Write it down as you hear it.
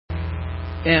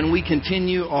And we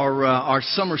continue our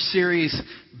summer series,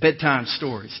 Bedtime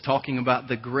Stories, talking about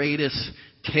the greatest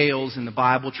tales in the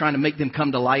Bible, trying to make them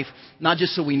come to life, not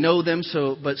just so we know them,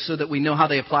 but so that we know how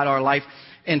they apply to our life.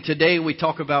 And today we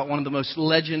talk about one of the most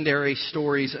legendary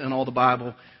stories in all the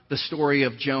Bible, the story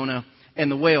of Jonah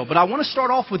and the whale. But I want to start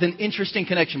off with an interesting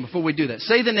connection before we do that.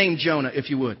 Say the name Jonah,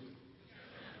 if you would.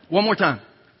 One more time.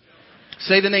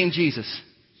 Say the name Jesus.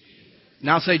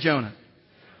 Now say Jonah.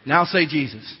 Now say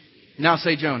Jesus. Now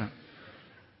say Jonah.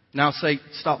 Now say,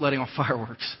 stop letting off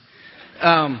fireworks.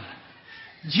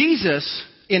 Jesus,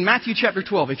 in Matthew chapter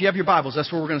 12, if you have your Bibles,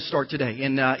 that's where we're going to start today.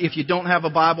 And if you don't have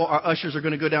a Bible, our ushers are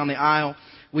going to go down the aisle.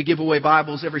 We give away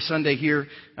Bibles every Sunday here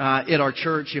at our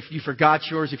church. If you forgot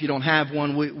yours, if you don't have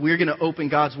one, we're going to open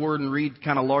God's Word and read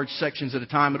kind of large sections at a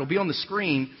time. It'll be on the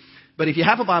screen. But if you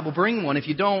have a Bible, bring one. If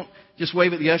you don't, just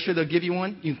wave at the usher. They'll give you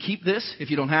one. You can keep this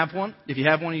if you don't have one. If you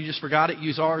have one and you just forgot it,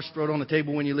 use ours. Throw it on the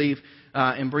table when you leave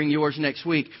and bring yours next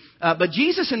week. But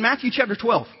Jesus in Matthew chapter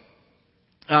 12,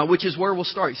 which is where we'll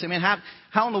start. You say, man,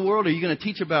 how in the world are you going to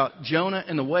teach about Jonah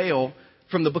and the whale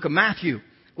from the book of Matthew?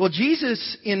 Well,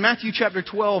 Jesus in Matthew chapter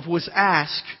 12 was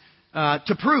asked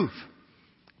to prove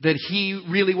that he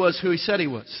really was who he said he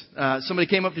was. Somebody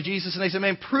came up to Jesus and they said,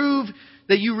 man, prove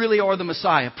that you really are the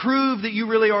Messiah. Prove that you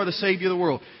really are the Savior of the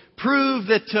world. Prove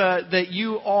that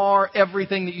you are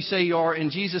everything that you say you are.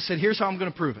 And Jesus said, here's how I'm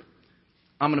going to prove it.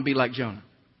 I'm going to be like Jonah.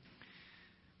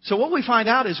 So what we find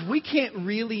out is we can't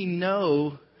really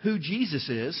know who Jesus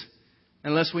is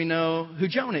unless we know who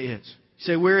Jonah is. You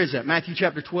say, where is that? Matthew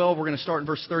chapter 12, we're going to start in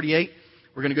verse 38.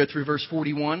 We're going to go through verse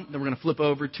 41. Then we're going to flip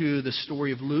over to the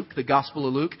story of Luke, the Gospel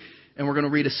of Luke. And we're going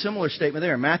to read a similar statement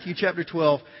there. Matthew chapter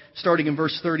 12, starting in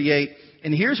verse 38.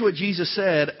 And here's what Jesus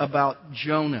said about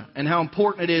Jonah and how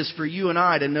important it is for you and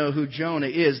I to know who Jonah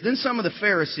is. Then some of the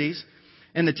Pharisees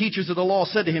and the teachers of the law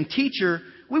said to him, Teacher,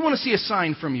 we want to see a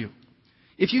sign from you.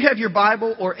 If you have your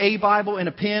Bible or a Bible and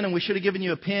a pen, and we should have given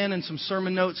you a pen and some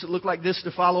sermon notes that look like this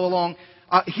to follow along.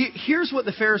 Here's what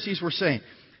the Pharisees were saying.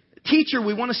 Teacher,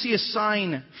 we want to see a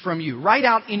sign from you. Write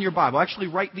out in your Bible. Actually,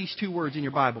 write these two words in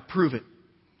your Bible. Prove it.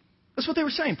 That's what they were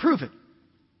saying. Prove it.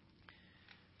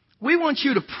 We want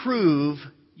you to prove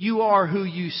you are who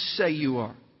you say you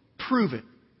are. Prove it.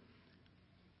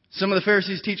 Some of the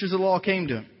Pharisees, teachers of the law, came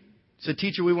to him. Said,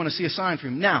 Teacher, we want to see a sign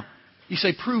from you. Now, you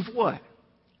say, prove what?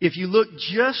 If you look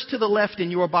just to the left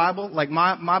in your Bible, like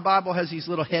my Bible has these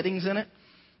little headings in it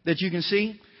that you can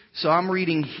see. So I'm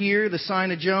reading here, the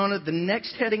sign of Jonah. The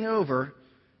next heading over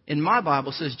in my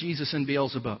Bible says Jesus and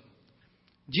Beelzebub.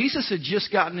 Jesus had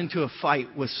just gotten into a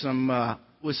fight with some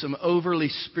overly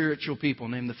spiritual people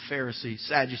named the Pharisees,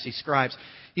 Sadducees, scribes.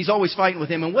 He's always fighting with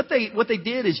them. And what they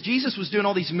did is Jesus was doing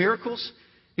all these miracles.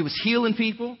 He was healing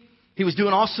people. He was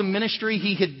doing awesome ministry.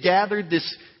 He had gathered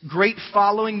this great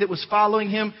following that was following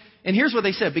him. And here's what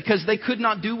they said. Because they could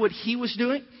not do what he was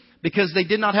doing, because they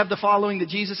did not have the following that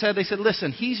Jesus had, they said,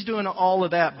 listen, he's doing all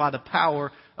of that by the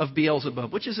power of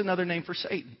Beelzebub, which is another name for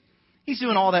Satan. He's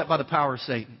doing all that by the power of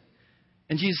Satan.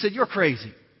 And Jesus said, you're crazy.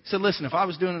 He said, listen, if I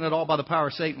was doing it all by the power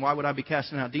of Satan, why would I be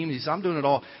casting out demons? He said, I'm doing it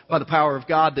all by the power of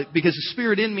God, because the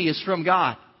Spirit in me is from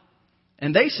God.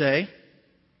 And they say,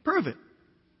 prove it.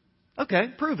 Okay,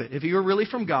 prove it. If you're really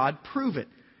from God, prove it.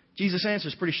 Jesus' answer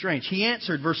is pretty strange. He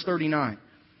answered, verse 39,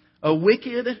 a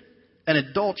wicked and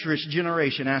adulterous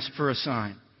generation asked for a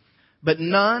sign, but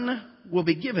none will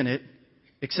be given it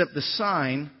except the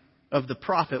sign of the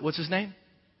prophet. What's his name?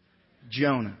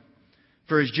 Jonah.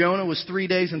 For as Jonah was 3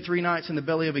 days and 3 nights in the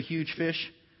belly of a huge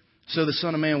fish, so the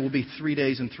Son of Man will be 3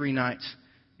 days and 3 nights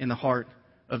in the heart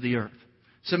of the earth.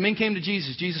 So men came to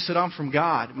Jesus. Jesus said, I'm from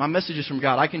God. My message is from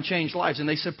God. I can change lives. And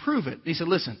they said, prove it. He said,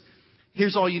 listen,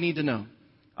 here's all you need to know.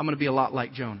 I'm going to be a lot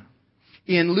like Jonah.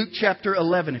 In Luke chapter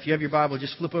 11, if you have your Bible,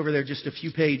 just flip over there just a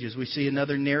few pages. We see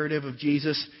another narrative of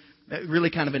Jesus, really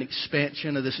kind of an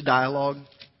expansion of this dialogue.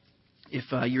 If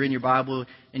you're in your Bible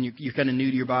and you're kind of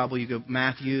new to your Bible, you go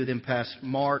Matthew, then past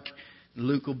Mark.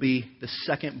 Luke will be the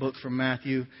second book from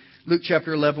Matthew. Luke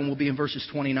chapter 11 will be in verses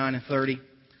 29 and 30.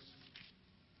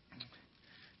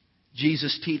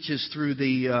 Jesus teaches through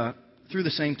the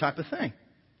same type of thing.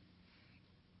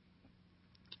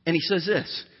 And he says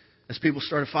this, as people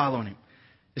started following him.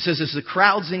 It says, as the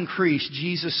crowds increased,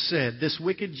 Jesus said, this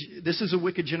is a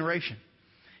wicked generation.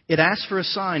 It asks for a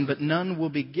sign, but none will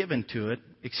be given to it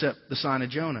except the sign of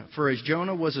Jonah. For as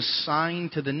Jonah was a sign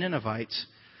to the Ninevites,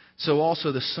 so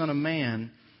also the Son of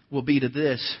Man will be to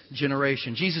this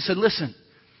generation. Jesus said, listen,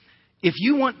 if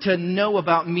you want to know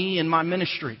about me and my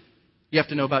ministry, you have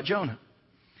to know about Jonah.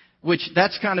 Which,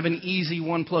 that's kind of an easy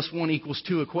 1 + 1 =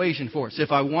 2 equation for us.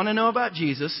 If I want to know about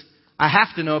Jesus, I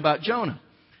have to know about Jonah.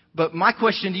 But my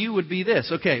question to you would be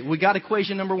this. Okay, we got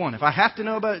equation number one. If I have to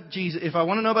know about Jesus, if I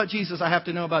want to know about Jesus, I have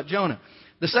to know about Jonah.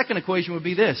 The second equation would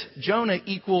be this. Jonah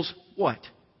equals what?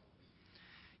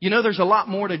 You know, there's a lot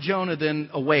more to Jonah than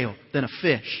a whale, than a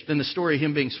fish, than the story of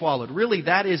him being swallowed. Really,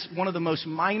 that is one of the most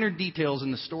minor details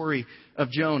in the story of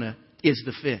Jonah is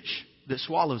the fish that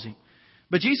swallows him.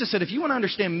 But Jesus said, if you want to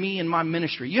understand me and my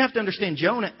ministry, you have to understand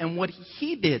Jonah and what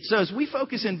he did. So as we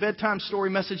focus in bedtime story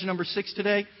message number 6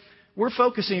 today, we're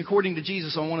focusing, according to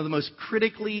Jesus, on one of the most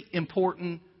critically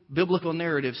important biblical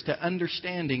narratives to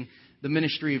understanding the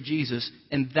ministry of Jesus.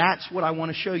 And that's what I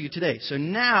want to show you today. So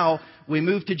now we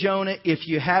move to Jonah. If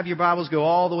you have your Bibles, go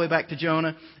all the way back to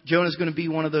Jonah. Jonah's going to be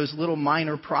one of those little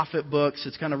minor prophet books.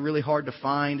 It's kind of really hard to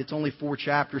find. It's only 4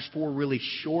 chapters, 4 really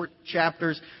short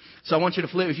chapters. So I want you to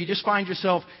flip. If you just find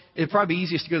yourself, it'd probably be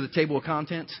easiest to go to the table of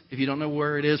contents. If you don't know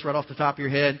where it is right off the top of your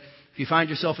head. If you find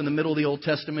yourself in the middle of the Old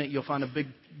Testament, you'll find a big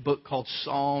book called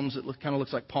Psalms. It kind of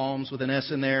looks like palms with an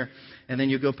S in there. And then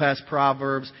you'll go past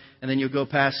Proverbs. And then you'll go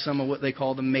past some of what they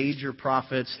call the major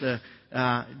prophets, the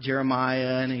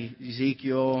Jeremiah and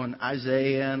Ezekiel and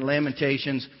Isaiah and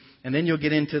Lamentations. And then you'll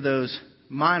get into those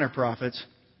minor prophets.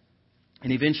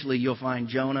 And eventually you'll find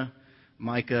Jonah,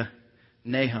 Micah,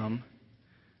 Nahum.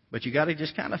 But you got to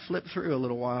just kind of flip through a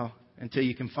little while until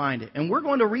you can find it. And we're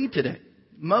going to read today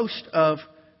most of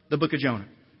the book of Jonah.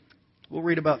 We'll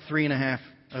read about 3.5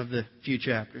 of the few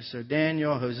chapters. So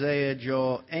Daniel, Hosea,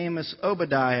 Joel, Amos,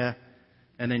 Obadiah,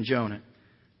 and then Jonah.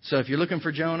 So if you're looking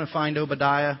for Jonah, find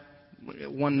Obadiah.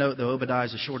 One note, though, Obadiah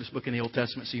is the shortest book in the Old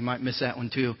Testament, so you might miss that one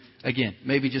too. Again,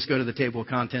 maybe just go to the table of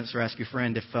contents or ask your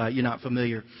friend if you're not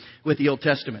familiar with the Old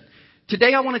Testament.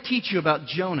 Today I want to teach you about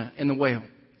Jonah and the whale.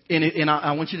 And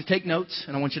I want you to take notes,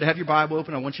 and I want you to have your Bible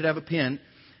open. I want you to have a pen.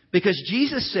 Because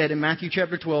Jesus said in Matthew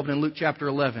chapter 12 and in Luke chapter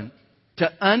 11,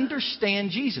 to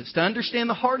understand Jesus, to understand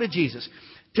the heart of Jesus,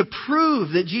 to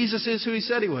prove that Jesus is who He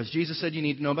said He was. Jesus said you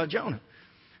need to know about Jonah.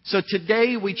 So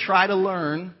today we try to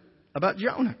learn about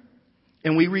Jonah.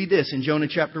 And we read this in Jonah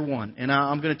chapter 1. And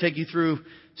I'm going to take you through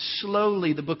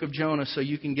slowly the book of Jonah so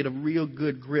you can get a real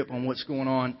good grip on what's going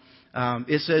on.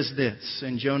 It says this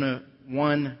in Jonah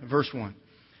 1 verse 1.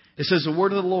 It says, the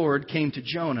word of the Lord came to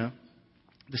Jonah,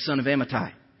 the son of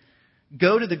Amittai.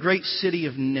 Go to the great city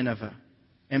of Nineveh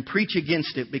and preach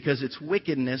against it because its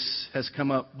wickedness has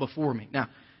come up before me. Now,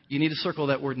 you need to circle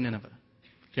that word Nineveh,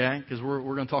 okay? Because we're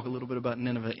going to talk a little bit about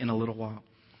Nineveh in a little while.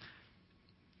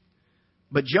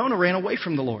 But Jonah ran away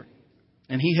from the Lord,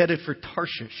 and he headed for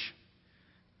Tarshish.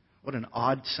 What an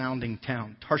odd-sounding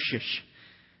town, Tarshish.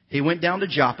 He went down to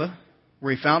Joppa,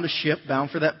 where he found a ship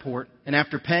bound for that port. And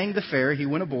after paying the fare, he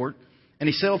went aboard, and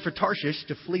he sailed for Tarshish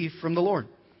to flee from the Lord.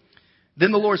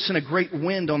 Then the Lord sent a great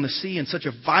wind on the sea, and such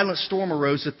a violent storm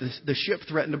arose that the ship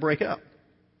threatened to break up.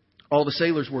 All the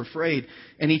sailors were afraid,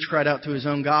 and each cried out to his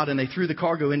own God, and they threw the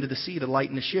cargo into the sea to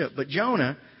lighten the ship. But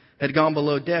Jonah had gone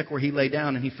below deck, where he lay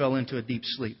down, and he fell into a deep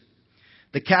sleep.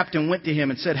 The captain went to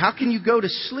him and said, how can you go to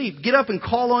sleep? Get up and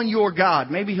call on your God.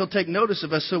 Maybe He'll take notice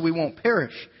of us so we won't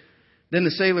perish. Then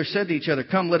the sailors said to each other,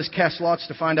 come, let us cast lots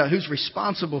to find out who's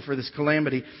responsible for this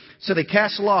calamity. So they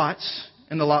cast lots,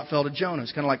 and the lot fell to Jonah.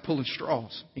 It's kind of like pulling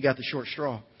straws. He got the short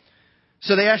straw.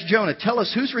 So they asked Jonah, tell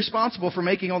us who's responsible for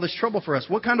making all this trouble for us?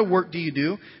 What kind of work do you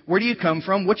do? Where do you come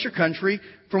from? What's your country?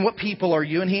 From what people are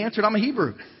you? And he answered, I'm a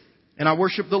Hebrew, and I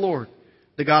worship the Lord,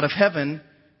 the God of heaven,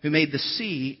 who made the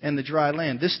sea and the dry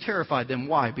land. This terrified them.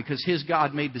 Why? Because his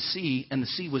God made the sea, and the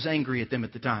sea was angry at them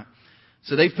at the time.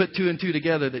 So they put 2 and 2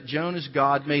 together that Jonah's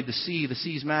God made the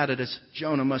sea's mad at us,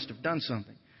 Jonah must have done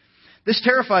something. This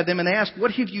terrified them, and they asked,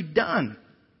 what have you done?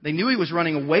 They knew he was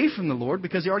running away from the Lord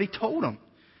because he already told them.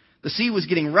 The sea was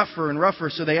getting rougher and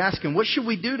rougher, so they asked him, what should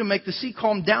we do to make the sea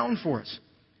calm down for us?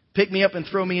 Pick me up and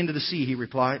throw me into the sea, he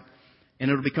replied,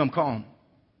 and it'll become calm.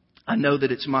 I know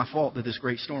that it's my fault that this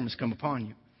great storm has come upon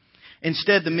you.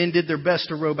 Instead, the men did their best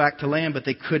to row back to land, but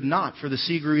they could not, for the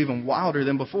sea grew even wilder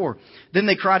than before. Then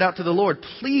they cried out to the Lord,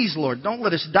 please, Lord, don't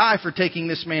let us die for taking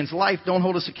this man's life. Don't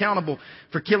hold us accountable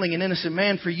for killing an innocent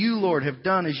man, for you, Lord, have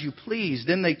done as you pleased.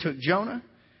 Then they took Jonah,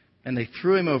 and they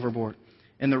threw him overboard,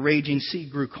 and the raging sea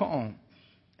grew calm.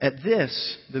 At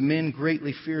this, the men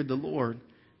greatly feared the Lord,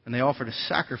 and they offered a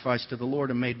sacrifice to the Lord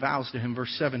and made vows to Him.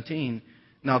 Verse 17,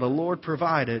 now the Lord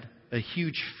provided a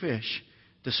huge fish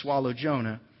to swallow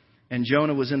Jonah, and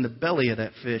Jonah was in the belly of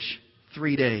that fish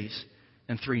 3 days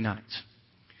and 3 nights.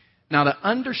 Now, to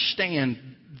understand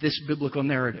this biblical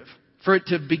narrative, for it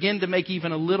to begin to make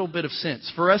even a little bit of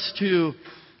sense, for us to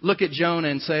look at Jonah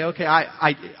and say, okay,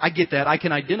 I get that. I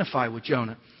can identify with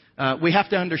Jonah. We have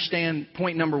to understand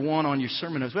point number 1 on your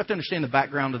sermon notes. We have to understand the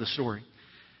background of the story.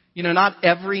 Not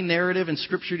every narrative in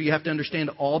Scripture do you have to understand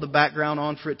all the background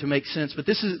on for it to make sense, but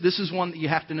this is one that you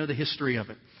have to know the history of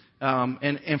it.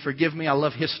 And forgive me, I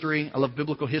love history. I love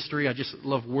biblical history. I just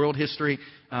love world history.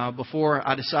 Before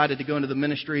I decided to go into the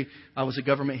ministry, I was a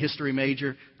government history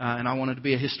major, and I wanted to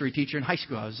be a history teacher in high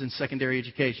school. I was in secondary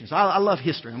education. So I love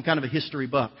history. I'm kind of a history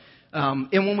buff.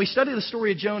 And when we study the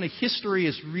story of Jonah, history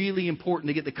is really important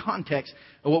to get the context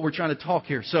of what we're trying to talk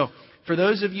here. So for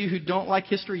those of you who don't like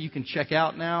history, you can check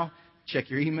out now. Check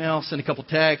your email, send a couple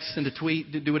texts, send a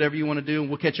tweet, do whatever you want to do, and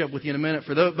we'll catch up with you in a minute.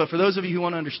 But for those of you who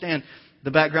want to understand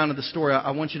the background of the story,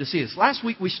 I want you to see this. Last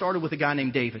week we started with a guy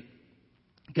named David.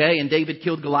 Okay, and David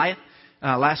killed Goliath.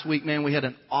 Last week, man, we had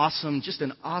an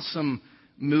awesome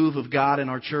move of God in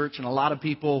our church, and a lot of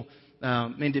people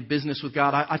did business with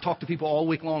God. I talked to people all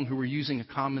week long who were using a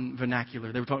common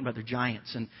vernacular. They were talking about their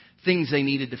giants and things they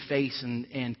needed to face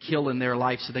and kill in their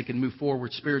life so they could move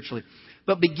forward spiritually.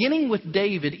 But beginning with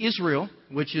David, Israel,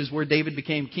 which is where David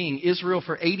became king, Israel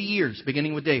for 80 years,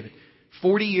 beginning with David.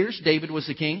 40 years, David was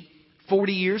the king.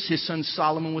 40 years, his son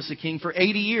Solomon was the king. For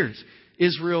 80 years,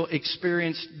 Israel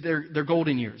experienced their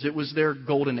golden years. It was their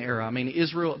golden era. I mean,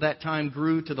 Israel at that time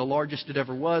grew to the largest it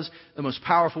ever was, the most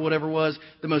powerful it ever was,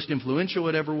 the most influential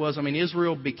it ever was. I mean,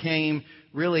 Israel became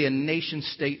really a nation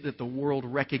state that the world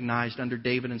recognized under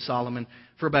David and Solomon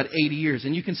for about 80 years.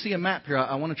 And you can see a map here.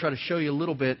 I want to try to show you a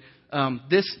little bit.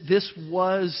 This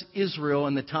was Israel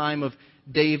in the time of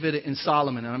David and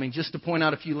Solomon. And I mean, just to point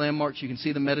out a few landmarks, you can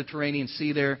see the Mediterranean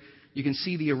Sea there. You can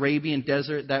see the Arabian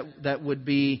Desert. That would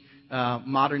be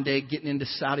modern day, getting into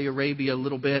Saudi Arabia a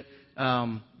little bit.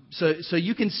 So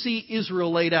you can see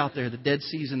Israel laid out there. The Dead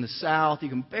Sea's in the south. You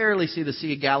can barely see the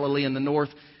Sea of Galilee in the north.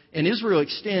 And Israel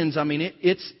extends. I mean,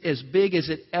 it's as big as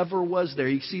it ever was there.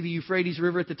 You see the Euphrates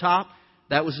River at the top.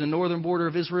 That was the northern border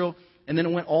of Israel. And then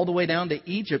it went all the way down to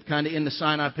Egypt, kind of in the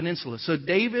Sinai Peninsula. So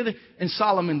David and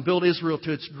Solomon built Israel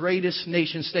to its greatest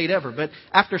nation state ever. But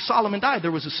after Solomon died,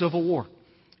 there was a civil war.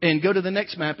 And go to the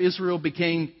next map, Israel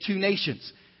became two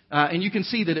nations. And you can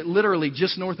see that it literally,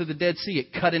 just north of the Dead Sea,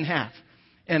 it cut in half.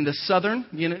 And the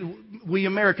southern, we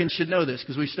Americans should know this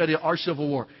because we studied our Civil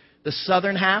War. The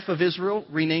southern half of Israel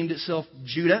renamed itself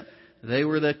Judah. They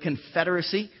were the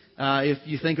Confederacy, if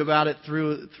you think about it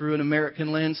through an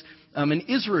American lens. And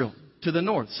Israel to the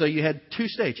north. So you had two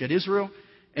states. You had Israel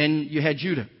and you had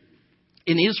Judah.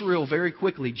 In Israel, very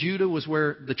quickly, Judah was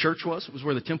where the church was. It was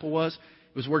where the temple was.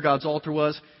 It was where God's altar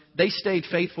was. They stayed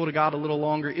faithful to God a little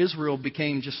longer. Israel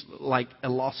became just like a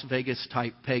Las Vegas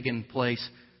type pagan place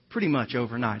pretty much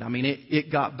overnight. I mean,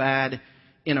 it got bad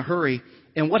in a hurry.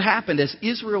 And what happened as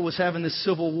Israel was having this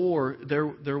civil war,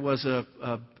 there was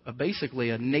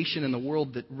basically a nation in the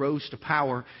world that rose to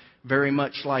power, very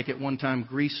much like at one time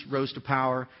Greece rose to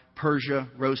power, Persia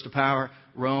rose to power,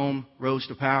 Rome rose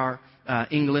to power,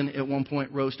 England at one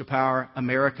point rose to power.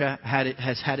 America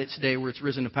has had its day where it's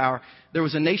risen to power. There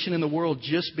was a nation in the world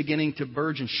just beginning to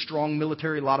burgeon, in strong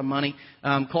military, a lot of money,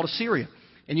 called Assyria.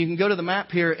 And you can go to the map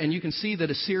here and you can see that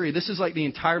Assyria, this is like the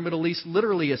entire Middle East.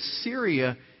 Literally,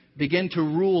 Assyria began to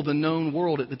rule the known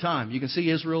world at the time. You can see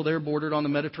Israel there bordered on the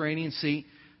Mediterranean Sea.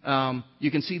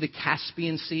 You can see the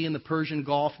Caspian Sea and the Persian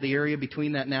Gulf. The area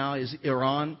between that now is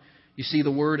Iran. You see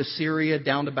the word Assyria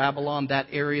down to Babylon. That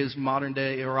area is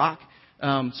modern-day Iraq.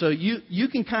 So you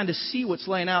can kind of see what's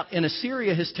laying out. And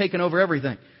Assyria has taken over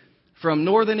everything. From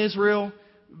northern Israel,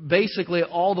 basically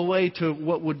all the way to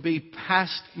what would be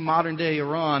past modern-day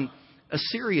Iran,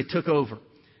 Assyria took over.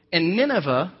 And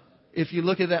Nineveh, if you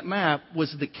look at that map,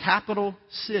 was the capital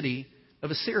city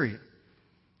of Assyria.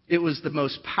 It was the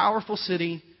most powerful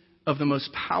city of the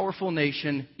most powerful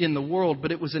nation in the world.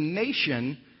 But it was a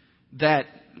nation that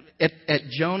at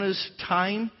Jonah's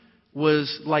time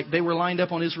was like they were lined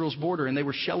up on Israel's border and they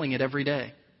were shelling it every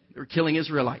day. They were killing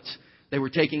Israelites. They were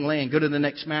taking land. Go to the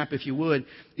next map if you would.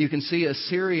 You can see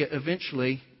Assyria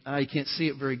eventually. You can't see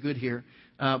it very good here.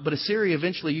 But Assyria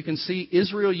eventually, you can see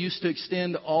Israel used to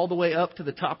extend all the way up to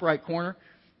the top right corner,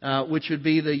 which would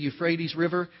be the Euphrates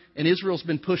River. And Israel's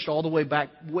been pushed all the way back,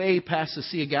 way past the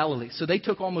Sea of Galilee. So they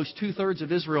took almost 2/3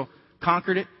 of Israel,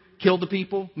 conquered it, killed the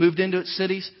people, moved into its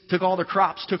cities, took all their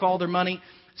crops, took all their money.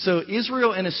 So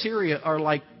Israel and Assyria are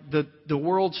like the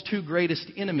world's two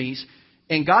greatest enemies.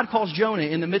 And God calls Jonah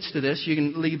in the midst of this. You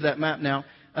can leave that map now.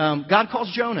 God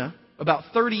calls Jonah about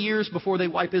 30 years before they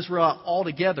wipe Israel out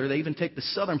altogether. They even take the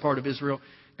southern part of Israel.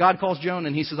 God calls Jonah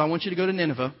and he says, I want you to go to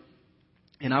Nineveh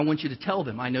and I want you to tell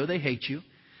them, I know they hate you.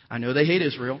 I know they hate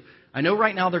Israel. I know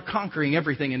right now they're conquering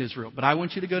everything in Israel. But I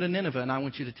want you to go to Nineveh and I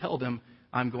want you to tell them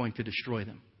I'm going to destroy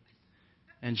them.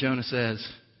 And Jonah says,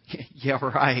 yeah,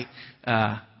 right.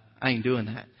 I ain't doing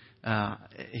that.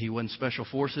 He wasn't special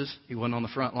forces. He wasn't on the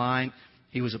front line.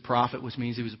 He was a prophet, which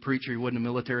means he was a preacher. He wasn't a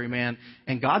military man.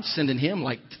 And God's sending him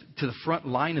like to the front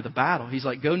line of the battle. He's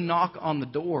like, go knock on the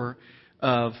door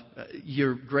of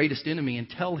your greatest enemy and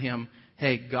tell him,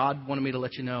 hey, God wanted me to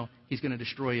let you know He's going to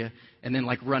destroy you. And then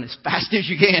like run as fast as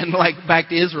you can, like back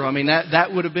to Israel. I mean,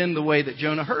 that would have been the way that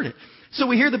Jonah heard it. So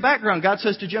we hear the background. God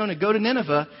says to Jonah, go to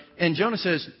Nineveh. And Jonah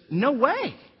says, no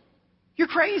way. You're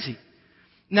crazy.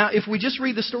 Now, if we just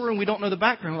read the story and we don't know the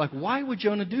background, we're like, why would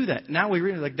Jonah do that? Now we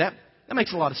read it like that. That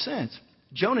makes a lot of sense.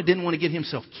 Jonah didn't want to get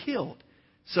himself killed.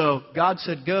 So God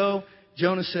said go.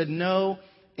 Jonah said no.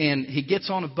 And he gets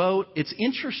on a boat. It's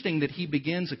interesting that he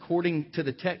begins, according to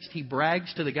the text, he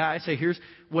brags to the guy. Say, here's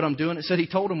what I'm doing. It said he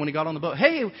told him when he got on the boat,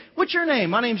 hey, what's your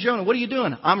name? My name's Jonah. What are you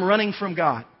doing? I'm running from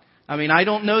God. I mean, I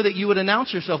don't know that you would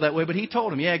announce yourself that way, but he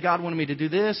told him, yeah, God wanted me to do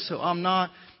this, so I'm not.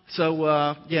 So,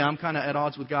 I'm kind of at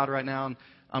odds with God right now, and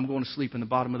I'm going to sleep in the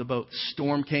bottom of the boat.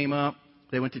 Storm came up.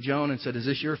 They went to Jonah and said, is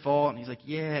this your fault? And he's like,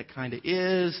 yeah, it kind of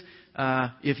is.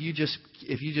 If you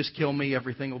just kill me,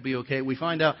 everything will be okay. We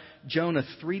find out Jonah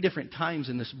 3 different times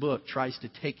in this book tries to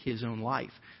take his own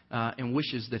life and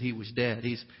wishes that he was dead.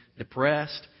 He's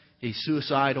depressed. He's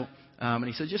suicidal. And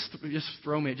he said, just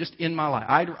throw me, just end my life.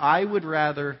 I would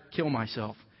rather kill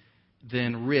myself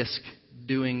than risk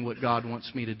doing what God wants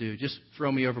me to do. Just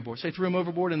throw me overboard. So they threw him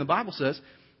overboard, and the Bible says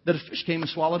that a fish came and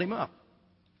swallowed him up.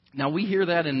 Now, we hear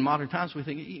that in modern times. We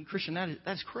think, Christian,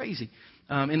 that's crazy.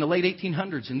 In the late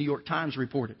 1800s, the New York Times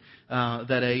reported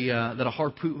that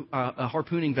a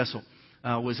harpooning vessel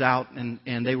was out,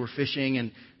 and they were fishing,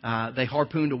 and they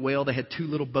harpooned a whale. They had 2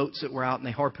 little boats that were out, and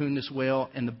they harpooned this whale,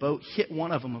 and the boat hit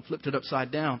one of them and flipped it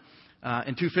upside down.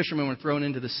 And 2 fishermen were thrown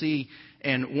into the sea,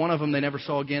 and one of them they never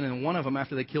saw again, and one of them,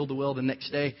 after they killed the whale the next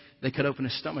day, they cut open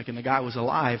his stomach, and the guy was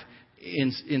alive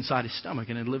inside his stomach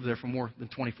and had lived there for more than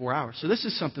 24 hours. So this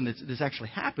is something that's actually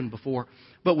happened before,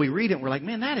 but we read it and we're like,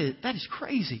 man, that is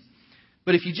crazy.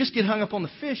 But if you just get hung up on the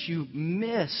fish, you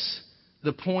miss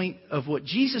the point of what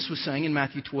Jesus was saying in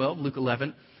Matthew 12, Luke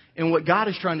 11, and what God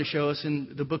is trying to show us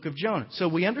in the book of Jonah. So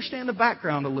we understand the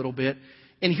background a little bit,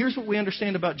 and here's what we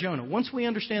understand about Jonah. Once we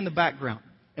understand the background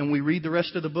and we read the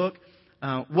rest of the book,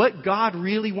 what God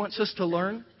really wants us to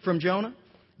learn from Jonah,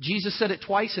 Jesus said it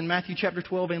twice in Matthew chapter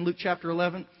 12 and Luke chapter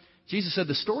 11. Jesus said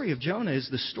the story of Jonah is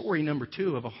the story number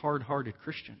 2 of a hard-hearted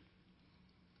Christian.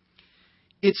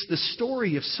 It's the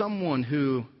story of someone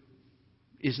who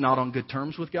is not on good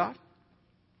terms with God.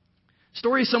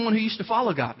 Story of someone who used to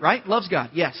follow God, right? Loves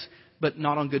God, yes, but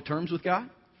not on good terms with God.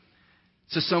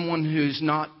 It's someone who's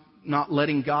not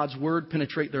letting God's word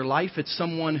penetrate their life. It's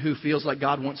someone who feels like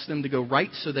God wants them to go right,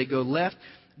 so they go left.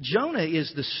 Jonah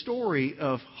is the story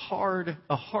of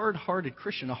a hard-hearted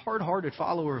Christian, a hard-hearted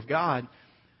follower of God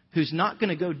who's not going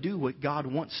to go do what God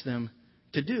wants them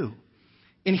to do.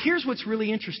 And here's what's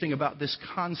really interesting about this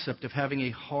concept of having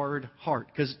a hard heart.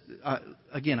 Because,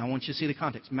 again, I want you to see the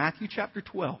context. Matthew chapter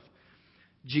 12,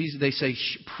 they say,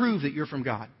 prove that you're from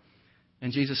God.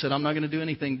 And Jesus said, I'm not going to do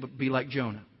anything but be like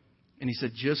Jonah. And he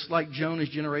said, just like Jonah's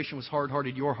generation was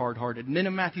hard-hearted, you're hard-hearted. And then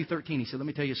in Matthew 13, he said, let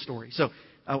me tell you a story. So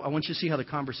I want you to see how the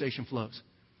conversation flows.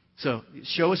 So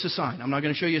show us a sign. I'm not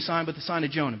going to show you a sign but the sign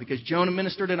of Jonah, because Jonah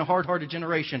ministered in a hard-hearted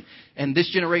generation, and this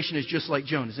generation is just like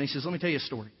Jonah's. And he says, let me tell you a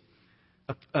story.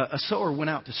 A sower went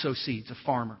out to sow seeds, a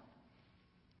farmer.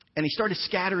 And he started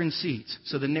scattering seeds.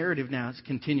 So the narrative now is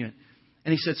continuing.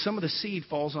 And he said some of the seed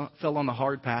fell on the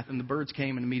hard path, and the birds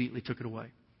came and immediately took it away.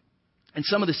 And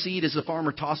some of the seed, as the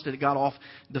farmer tossed it, it got off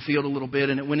the field a little bit,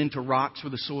 and it went into rocks where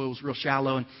the soil was real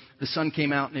shallow, and the sun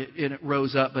came out and it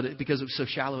rose up, but because it was so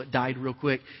shallow, it died real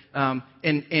quick.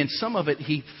 And some of it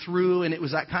he threw, and it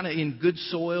was that kind of in good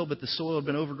soil, but the soil had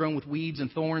been overgrown with weeds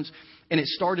and thorns, and it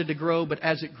started to grow, but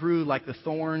as it grew, like the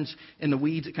thorns and the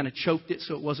weeds, it kind of choked it,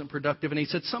 so it wasn't productive. And he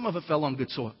said some of it fell on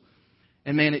good soil.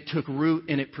 And man, it took root,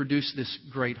 and it produced this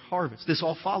great harvest. This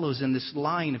all follows in this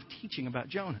line of teaching about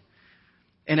Jonah.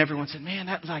 And everyone said, man,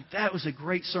 that was a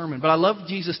great sermon. But I love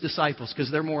Jesus' disciples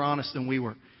because they're more honest than we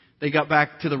were. They got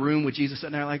back to the room with Jesus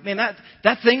and they're like, man,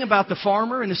 that thing about the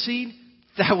farmer and the seed,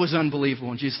 that was unbelievable.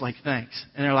 And Jesus like, thanks.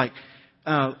 And they're like,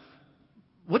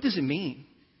 what does it mean?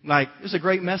 Like, it's a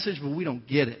great message, but we don't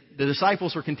get it. The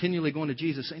disciples were continually going to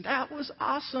Jesus saying, that was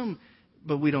awesome,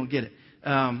 but we don't get it.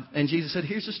 And Jesus said,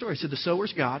 here's the story. He said, the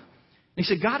sower's God. And he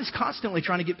said, God is constantly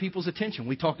trying to get people's attention.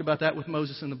 We talked about that with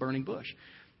Moses in the burning bush.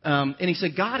 And he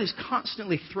said, God is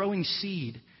constantly throwing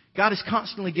seed. God is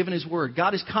constantly giving His word.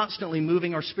 God is constantly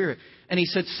moving our spirit. And he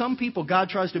said, some people, God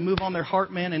tries to move on their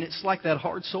heart, man, and it's like that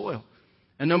hard soil.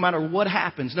 And no matter what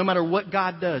happens, no matter what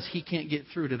God does, He can't get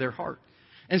through to their heart.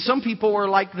 And some people are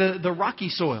like the rocky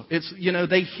soil. It's,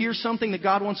 they hear something that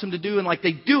God wants them to do, and like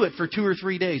they do it for 2 or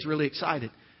 3 days, really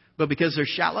excited. But because they're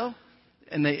shallow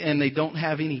and they don't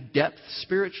have any depth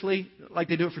spiritually, like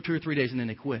they do it for 2 or 3 days and then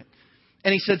they quit.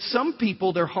 And he said some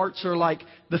people, their hearts are like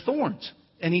the thorns.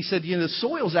 And he said, the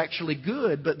soil's actually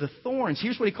good, but the thorns,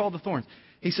 here's what he called the thorns.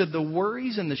 He said the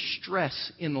worries and the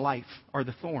stress in life are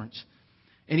the thorns.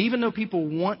 And even though people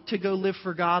want to go live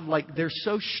for God, like they're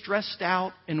so stressed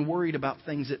out and worried about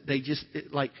things that they just,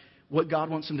 like what God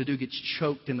wants them to do gets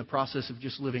choked in the process of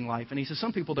just living life. And he says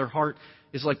some people, their heart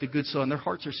is like the good soil, and their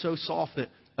hearts are so soft that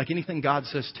like anything God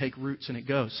says, take roots and it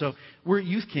goes. So we're at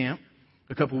youth camp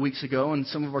a couple of weeks ago, and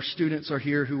some of our students are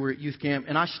here who were at youth camp.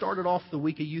 And I started off the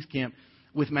week of youth camp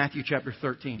with Matthew chapter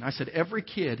 13. I said, every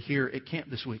kid here at camp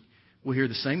this week will hear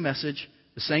the same message,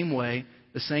 the same way,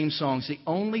 the same songs. The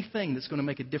only thing that's going to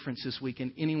make a difference this week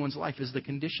in anyone's life is the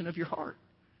condition of your heart.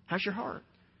 How's your heart?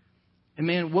 And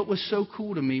man, what was so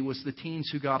cool to me was the teens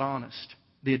who got honest,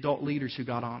 the adult leaders who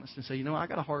got honest and say, I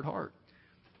got a hard heart.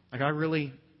 Like I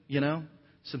really,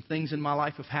 some things in my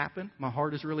life have happened. My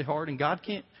heart is really hard, and God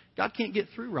can't get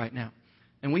through right now.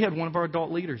 And we had one of our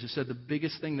adult leaders who said the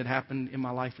biggest thing that happened in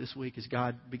my life this week is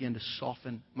God began to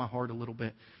soften my heart a little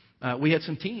bit. We had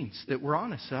some teens that were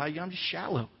honest. I'm just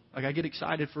shallow. Like I get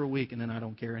excited for a week and then I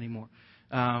don't care anymore.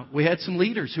 We had some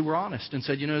leaders who were honest and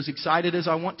said, as excited as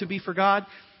I want to be for God,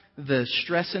 the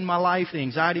stress in my life, the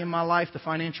anxiety in my life, the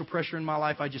financial pressure in my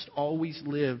life, I just always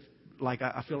live like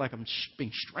I feel like I'm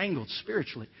being strangled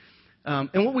spiritually.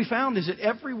 And what we found is that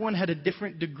everyone had a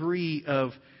different degree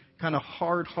of kind of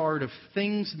hard heart of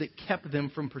things that kept them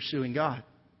from pursuing God.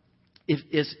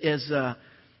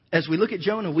 As we look at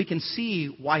Jonah, we can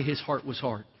see why his heart was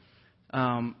hard.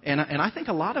 And I think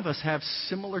a lot of us have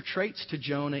similar traits to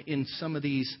Jonah in some of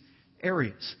these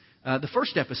areas. The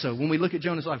first episode, when we look at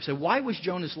Jonah's life, say, why was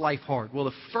Jonah's life hard? Well,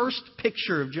 the first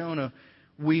picture of Jonah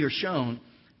we are shown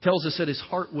tells us that his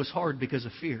heart was hard because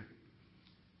of fear,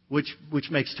 which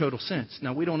makes total sense.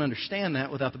 Now, we don't understand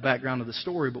that without the background of the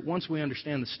story, but once we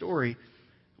understand the story,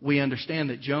 we understand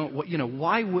that Jonah,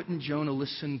 why wouldn't Jonah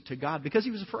listen to God? Because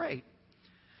he was afraid.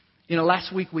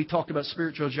 Last week we talked about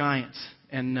spiritual giants,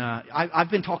 and I've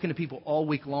been talking to people all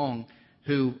week long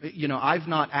who, I've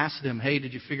not asked them, hey,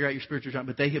 did you figure out your spiritual giant?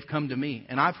 But they have come to me,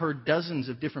 and I've heard dozens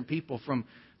of different people, from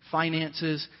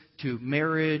finances to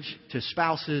marriage to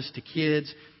spouses to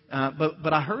kids.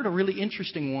 But I heard a really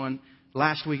interesting one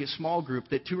last week at small group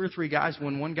that 2 or 3 guys,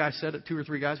 when one guy said it, 2 or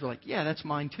 3 guys were like, yeah, that's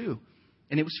mine too.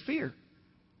 And it was fear.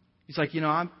 He's like,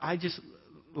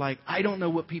 I don't know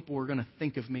what people are going to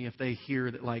think of me if they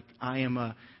hear that, like, I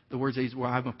am the words they use, where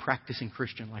I'm a practicing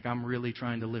Christian, like I'm really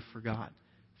trying to live for God.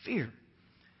 Fear.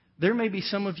 There may be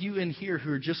some of you in here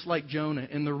who are just like Jonah,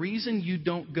 and the reason you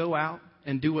don't go out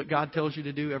and do what God tells you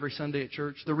to do every Sunday at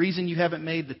church, the reason you haven't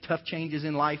made the tough changes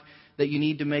in life that you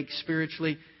need to make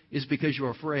spiritually, is because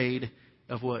you're afraid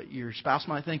of what your spouse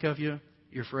might think of you.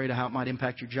 You're afraid of how it might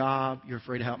impact your job. You're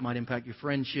afraid of how it might impact your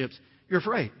friendships. You're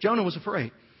afraid. Jonah was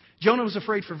afraid. Jonah was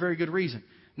afraid for very good reason.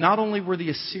 Not only were the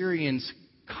Assyrians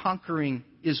conquering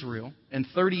Israel, and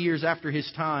 30 years after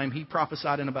his time, he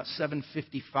prophesied in about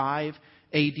 755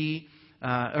 A.D.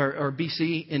 Or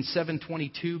B.C. In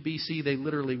 722 B.C., they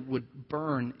literally would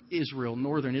burn Israel,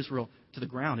 northern Israel, to the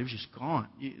ground. It was just gone.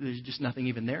 There's just nothing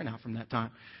even there now from that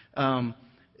time.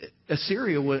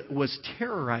 Assyria was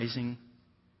terrorizing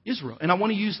Israel. And I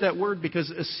want to use that word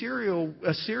because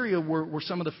Assyria were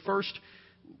some of the first.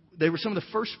 They were some of the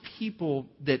first people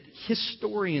that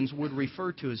historians would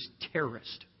refer to as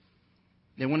terrorists.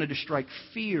 They wanted to strike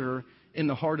fear in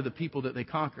the heart of the people that they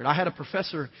conquered. I had a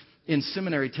professor in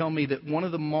seminary tell me that one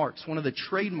of the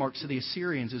trademarks of the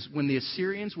Assyrians is when the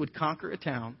Assyrians would conquer a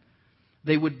town,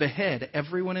 they would behead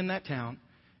everyone in that town,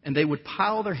 and they would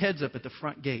pile their heads up at the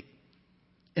front gate.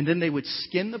 And then they would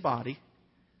skin the body,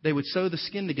 they would sew the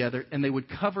skin together, and they would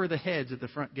cover the heads at the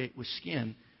front gate with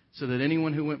skin so that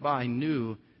anyone who went by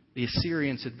knew the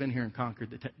Assyrians had been here and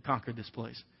conquered this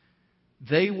place.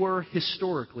 They were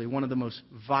historically one of the most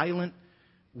violent,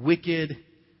 wicked,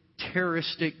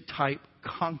 terroristic type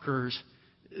conquerors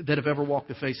that have ever walked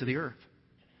the face of the earth.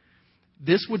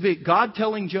 This would be God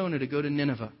telling Jonah to go to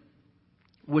Nineveh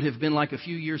would have been like a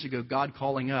few years ago God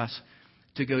calling us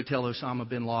to go tell Osama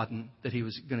bin Laden that he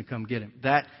was going to come get him.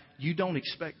 That you don't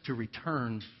expect to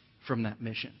return from that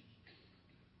mission.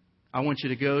 I want you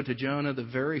to go to Jonah, the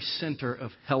very center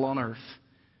of hell on earth,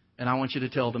 and I want you to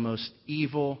tell the most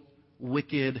evil,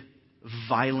 wicked,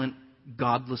 violent,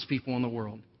 godless people in the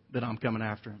world that I'm coming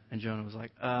after him. And Jonah was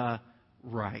like,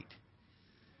 right.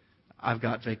 I've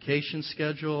got vacation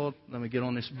scheduled. Let me get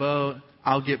on this boat.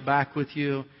 I'll get back with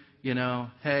you.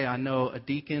 hey, I know a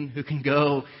deacon who can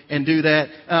go and do that.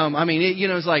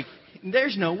 It's like,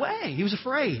 there's no way. He was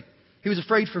afraid. He was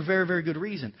afraid for very, very good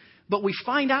reason. But we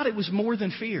find out it was more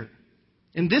than fear.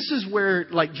 And this is where,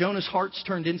 like, Jonah's heart's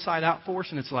turned inside out for us.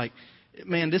 And it's like,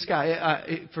 man, this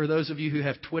guy, for those of you who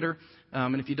have Twitter,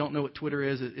 and if you don't know what Twitter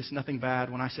is, it's nothing bad.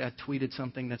 When I say I tweeted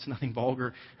something, that's nothing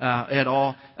vulgar at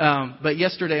all. But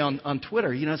yesterday on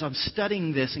Twitter, as I'm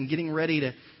studying this and getting ready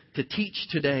to teach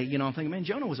today, I'm thinking, man,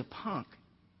 Jonah was a punk.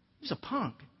 He was a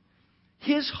punk.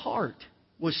 His heart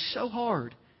was so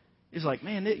hard. It's like,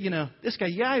 man, this guy,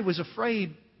 he was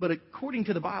afraid, but according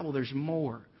to the Bible, there's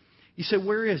more. You say,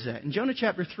 where is that? In Jonah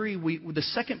chapter 3, the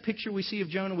second picture we see of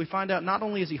Jonah, we find out not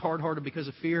only is he hard-hearted because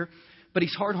of fear, but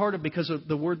he's hard-hearted because of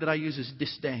the word that I use is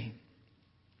disdain.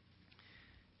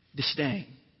 Disdain.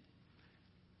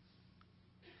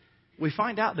 We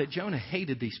find out that Jonah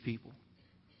hated these people.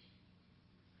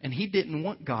 And he didn't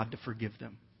want God to forgive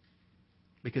them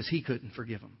because he couldn't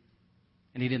forgive them.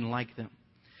 And he didn't like them.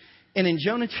 And in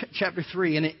Jonah chapter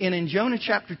 3, and in Jonah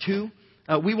chapter 2,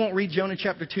 we won't read Jonah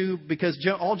chapter 2 because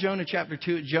all Jonah chapter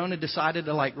 2, Jonah decided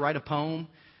to write a poem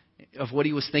of what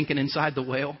he was thinking inside the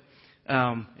whale.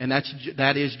 And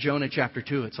that is Jonah chapter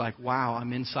 2. It's like, wow,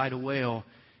 I'm inside a whale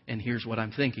and here's what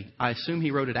I'm thinking. I assume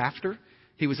he wrote it after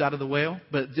he was out of the whale.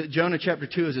 But Jonah chapter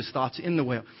 2 is his thoughts in the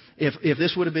whale. If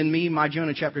this would have been me, my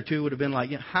Jonah chapter 2 would have been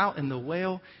like, how in the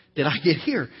whale did I get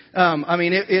here?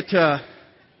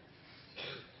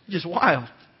 Just wild.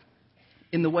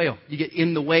 In the whale. You get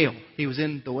in the whale. He was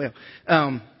in the whale.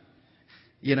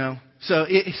 So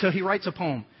he writes a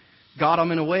poem. God,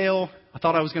 I'm in a whale. I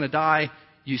thought I was going to die.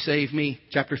 You save me.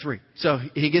 Chapter 3. So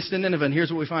he gets to Nineveh, and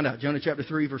here's what we find out. Jonah chapter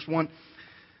 3, verse 1,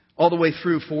 all the way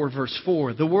through 4, verse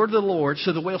 4. The word of the Lord,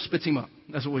 so the whale spits him up.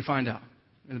 That's what we find out.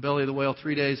 In the belly of the whale,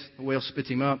 3 days, the whale spits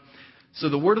him up. So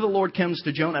the word of the Lord comes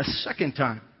to Jonah a second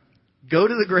time. Go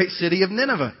to the great city of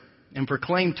Nineveh and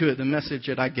proclaim to it the message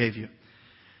that I gave you.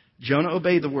 Jonah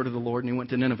obeyed the word of the Lord, and he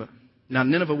went to Nineveh. Now,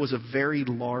 Nineveh was a very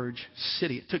large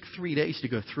city. It took 3 days to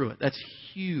go through it. That's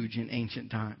huge in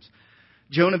ancient times.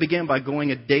 Jonah began by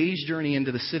going a day's journey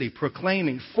into the city,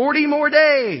 proclaiming, 40 more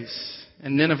days,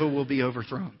 and Nineveh will be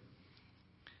overthrown.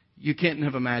 You can't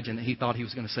have imagined that he thought he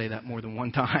was going to say that more than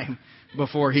one time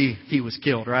before he was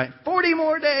killed, right? 40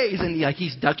 more days! And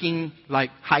he's ducking,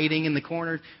 hiding in the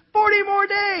corner. 40 more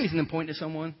days! And then pointing to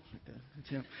someone. That's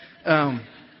him.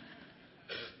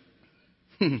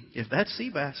 If that's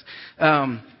sea bass.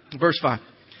 Verse 5.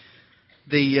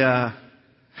 I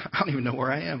don't even know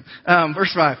where I am.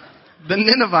 Verse 5. The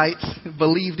Ninevites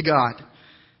believed God.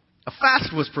 A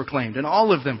fast was proclaimed, and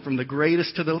all of them, from the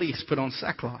greatest to the least, put on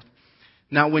sackcloth.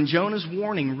 Now, when Jonah's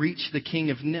warning reached the king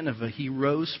of Nineveh, he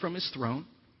rose from his throne.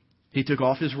 He took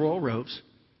off his royal robes.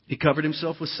 He covered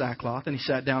himself with sackcloth, and he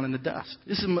sat down in the dust.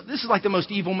 This is like the most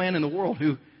evil man in the world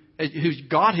who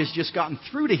God has just gotten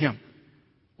through to him.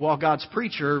 While God's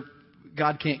preacher,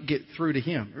 God can't get through to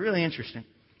him. Really interesting.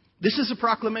 This is a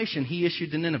proclamation he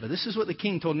issued to Nineveh. This is what the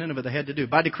king told Nineveh they had to do.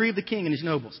 By decree of the king and his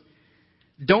nobles.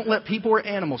 Don't let people or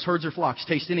animals, herds or flocks,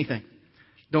 taste anything.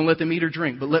 Don't let them eat or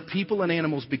drink, but let people and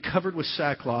animals be covered with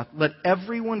sackcloth. Let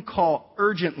everyone call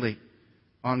urgently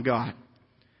on God.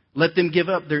 Let them give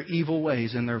up their evil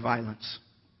ways and their violence.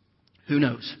 Who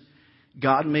knows?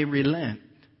 God may relent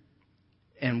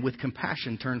and with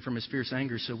compassion turn from his fierce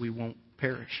anger so we won't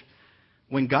perish.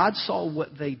 When God saw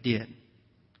what they did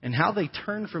and how they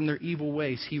turned from their evil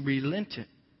ways, he relented.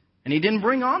 And he didn't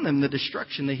bring on them the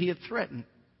destruction that he had threatened.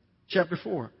 Chapter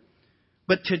 4.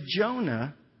 But to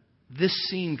Jonah, this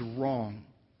seemed wrong.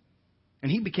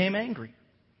 And he became angry.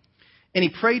 And he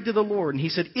prayed to the Lord. And he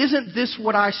said, isn't this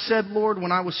what I said, Lord,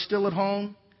 when I was still at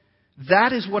home?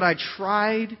 That is what I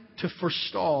tried to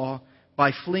forestall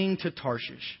by fleeing to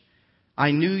Tarshish.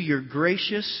 I knew you're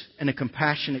gracious and a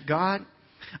compassionate God.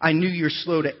 I knew you're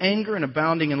slow to anger and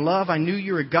abounding in love. I knew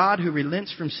you're a God who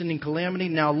relents from sending calamity.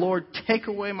 Now, Lord, take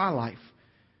away my life,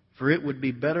 for it would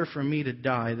be better for me to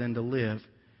die than to live.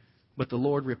 But the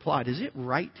Lord replied, is it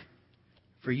right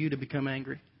for you to become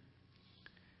angry?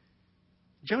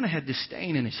 Jonah had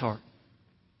disdain in his heart.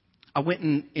 I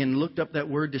went and looked up that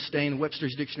word disdain.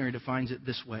 Webster's dictionary defines it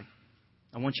this way.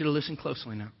 I want you to listen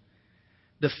closely now.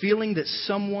 The feeling that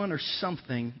someone or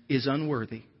something is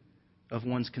unworthy of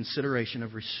one's consideration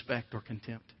of respect or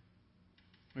contempt.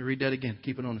 Let me read that again.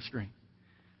 Keep it on the screen.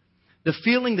 The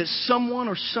feeling that someone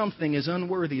or something is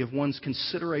unworthy of one's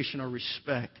consideration or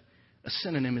respect. A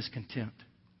synonym is contempt.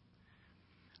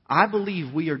 I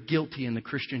believe we are guilty in the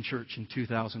Christian church in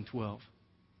 2012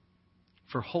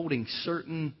 for holding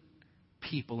certain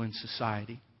people in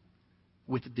society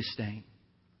with disdain.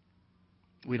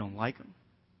 We don't like them.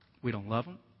 We don't love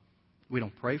them. We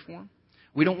don't pray for them.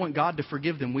 We don't want God to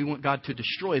forgive them. We want God to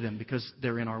destroy them because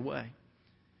they're in our way.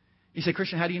 You say,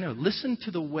 Christian, how do you know? Listen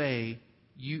to the way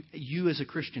you as a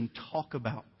Christian talk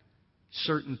about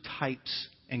certain types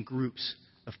and groups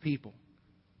of people.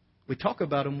 We talk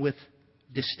about them with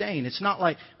disdain. It's not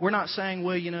like we're not saying,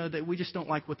 well, that we just don't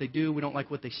like what they do. We don't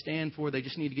like what they stand for. They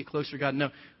just need to get closer to God. No,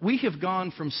 we have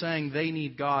gone from saying they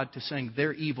need God to saying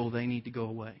they're evil. They need to go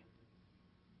away.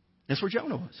 That's where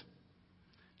Jonah was.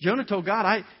 Jonah told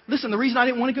God, listen, the reason I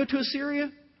didn't want to go to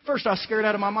Assyria, first, I was scared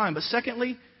out of my mind. But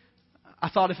secondly, I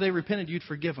thought if they repented, you'd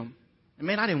forgive them. And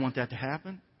man, I didn't want that to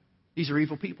happen. These are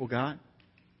evil people, God.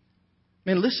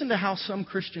 Man, listen to how some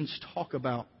Christians talk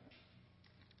about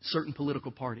certain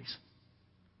political parties.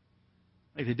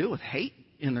 Like they do it with hate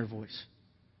in their voice.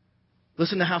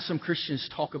 Listen to how some Christians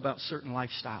talk about certain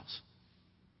lifestyles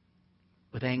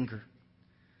with anger.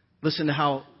 Listen to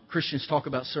how Christians talk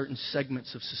about certain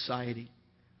segments of society.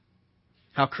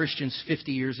 How Christians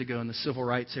 50 years ago in the civil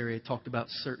rights area talked about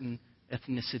certain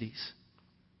ethnicities.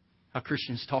 How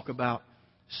Christians talk about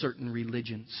certain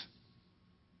religions.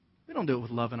 We don't do it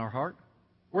with love in our heart.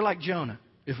 We're like Jonah.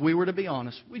 If we were to be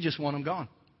honest, we just want them gone.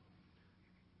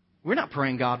 We're not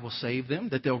praying God will save them,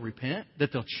 that they'll repent,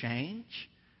 that they'll change.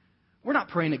 We're not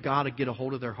praying that God will get a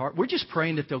hold of their heart. We're just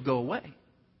praying that they'll go away.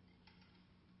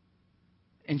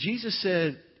 And Jesus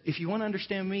said, if you want to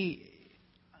understand me,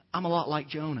 I'm a lot like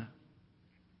Jonah.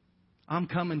 I'm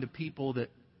coming to people that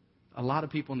a lot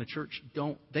of people in the church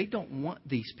don't want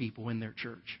these people in their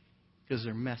church because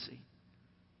they're messy.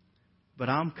 But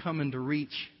I'm coming to reach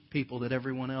people that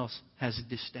everyone else has a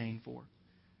disdain for.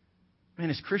 Man,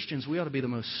 as Christians, we ought to be the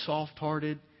most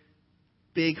soft-hearted,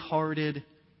 big-hearted.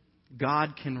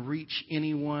 God can reach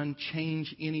anyone,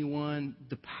 change anyone.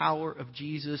 The power of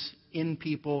Jesus in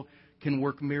people can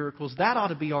work miracles. That ought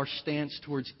to be our stance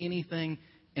towards anything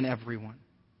and everyone.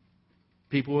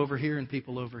 People over here and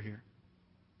people over here.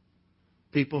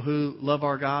 People who love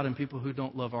our God and people who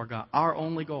don't love our God. Our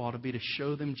only goal ought to be to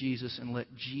show them Jesus and let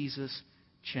Jesus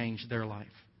change their life.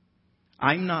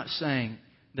 I'm not saying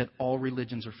that all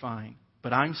religions are fine.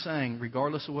 But I'm saying,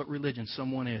 regardless of what religion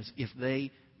someone is, if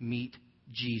they meet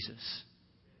Jesus,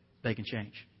 they can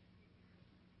change.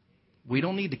 We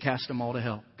don't need to cast them all to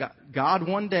hell. God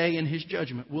one day in His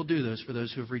judgment will do those for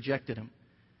those who have rejected Him.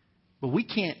 But we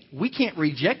can't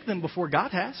reject them before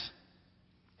God has.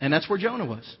 And that's where Jonah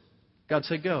was. God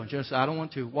said, go. Jonah said, I don't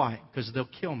want to. Why? Because they'll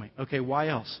kill me. Okay, why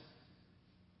else?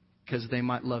 Because they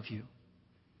might love you.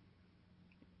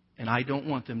 And I don't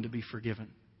want them to be forgiven.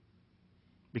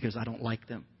 Because I don't like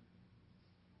them.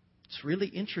 It's really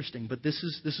interesting, but this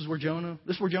is where Jonah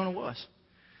was.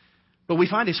 But we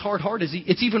find his hard heart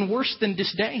it's even worse than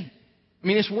disdain. I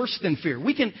mean, it's worse than fear.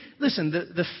 We can listen.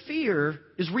 The fear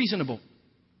is reasonable.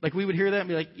 Like we would hear that and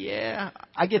be like, yeah,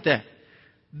 I get that.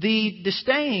 The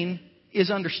disdain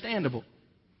is understandable.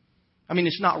 I mean,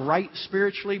 it's not right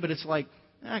spiritually, but it's like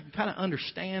I can kind of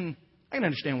understand. I can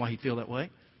understand why he'd feel that way.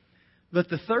 But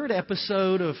the third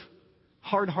episode of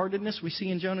hard-heartedness we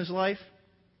see in Jonah's life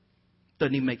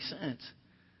doesn't even make sense.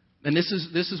 And this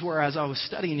is where, as I was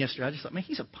studying yesterday, I just thought, man,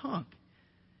 he's a punk.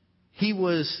 He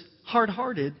was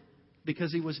hard-hearted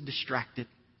because he was distracted.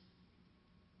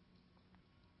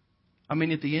 I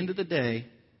mean, at the end of the day,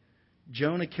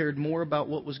 Jonah cared more about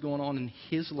what was going on in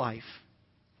his life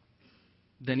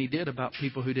than he did about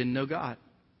people who didn't know God.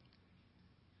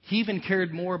 He even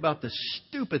cared more about the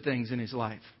stupid things in his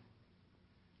life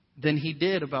than he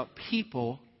did about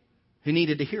people who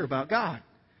needed to hear about God.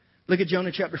 Look at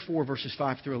Jonah chapter 4, verses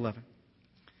 5 through 11.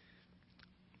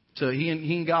 So he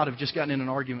and God have just gotten in an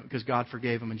argument because God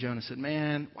forgave him. And Jonah said,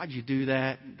 man, why'd you do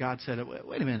that? And God said,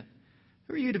 wait a minute.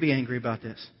 Who are you to be angry about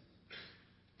this?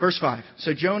 Verse 5.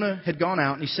 So Jonah had gone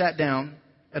out and he sat down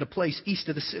at a place east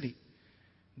of the city.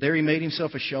 There he made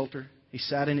himself a shelter. He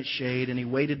sat in its shade and he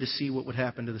waited to see what would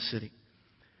happen to the city.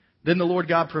 Then the Lord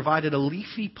God provided a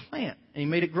leafy plant, and He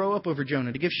made it grow up over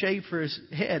Jonah to give shade for his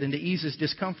head and to ease his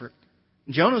discomfort.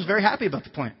 And Jonah was very happy about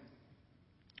the plant.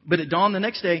 But at dawn the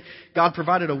next day, God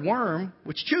provided a worm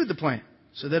which chewed the plant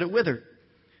so that it withered.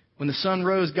 When the sun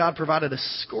rose, God provided a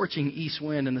scorching east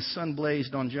wind, and the sun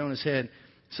blazed on Jonah's head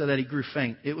so that he grew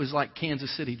faint. It was like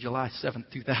Kansas City, July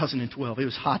 7th, 2012. It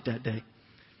was hot that day.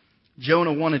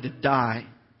 Jonah wanted to die.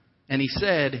 And he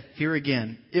said, here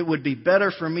again, it would be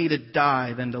better for me to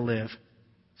die than to live.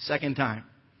 Second time.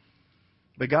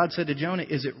 But God said to Jonah,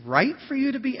 is it right for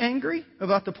you to be angry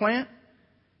about the plant?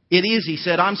 It is, he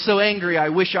said. I'm so angry, I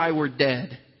wish I were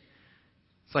dead.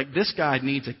 It's like this guy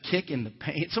needs a kick in the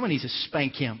pain. Someone needs to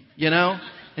spank him,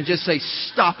 and just say,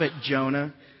 stop it,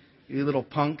 Jonah, you little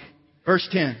punk. Verse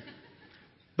 10.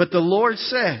 But the Lord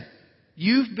said,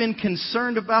 You've been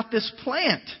concerned about this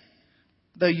plant,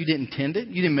 though you didn't tend it.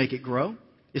 You didn't make it grow.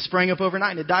 It sprang up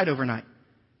overnight and it died overnight.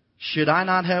 Should I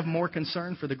not have more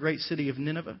concern for the great city of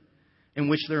Nineveh, in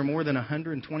which there are more than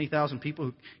 120,000 people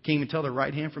who can't even tell their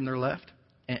right hand from their left,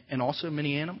 and also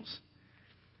many animals?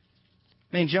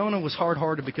 Man, Jonah was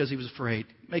hard-hearted because he was afraid.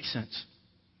 Makes sense.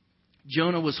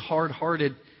 Jonah was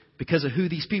hard-hearted because of who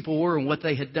these people were and what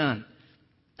they had done.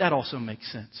 That also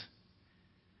makes sense.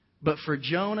 But for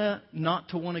Jonah not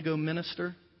to want to go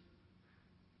minister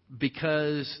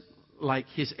because, like,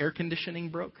 his air conditioning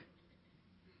broke.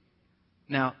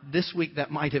 Now, this week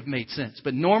that might have made sense.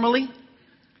 But normally,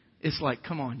 it's like,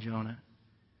 come on, Jonah.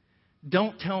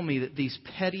 Don't tell me that these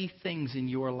petty things in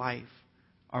your life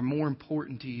are more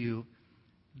important to you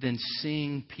than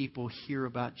seeing people hear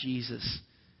about Jesus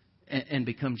and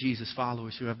become Jesus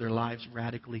followers who have their lives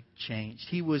radically changed.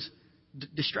 He was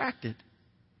distracted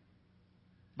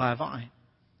by a vine.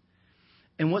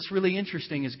 And what's really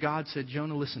interesting is God said,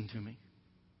 Jonah, listen to me.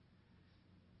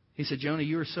 He said, Jonah,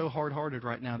 you are so hard-hearted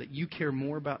right now that you care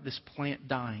more about this plant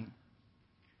dying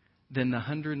than the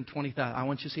 120,000. I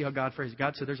want you to see how God phrased it.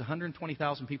 God said there's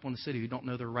 120,000 people in the city who don't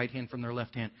know their right hand from their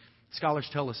left hand. Scholars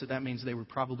tell us that means they were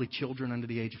probably children under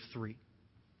the age of 3.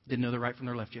 Didn't know their right from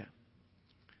their left yet.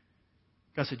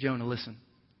 God said, Jonah, listen.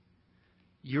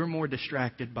 You're more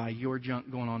distracted by your junk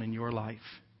going on in your life.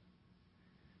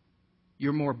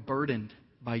 You're more burdened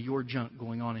by your junk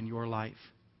going on in your life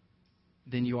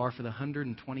than you are for the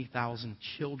 120,000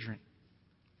 children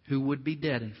who would be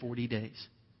dead in 40 days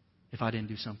if I didn't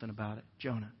do something about it.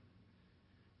 Jonah,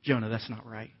 that's not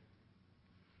right.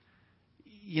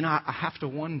 You know, I have to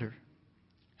wonder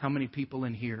how many people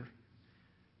in here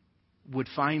would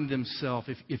find themselves,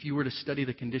 if you were to study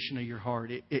the condition of your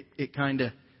heart, it kind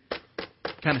of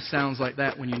sounds like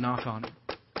that when you knock on it.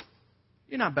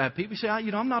 You're not bad people. You say,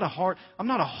 I'm not a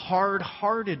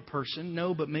hard-hearted person.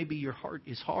 No, but maybe your heart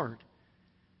is hard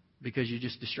because you're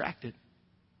just distracted.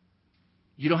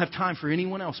 You don't have time for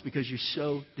anyone else because you're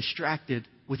so distracted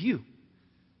with you.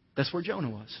 That's where Jonah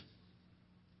was.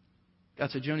 God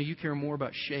said, Jonah, you care more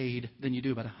about shade than you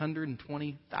do about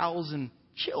 120,000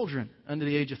 children under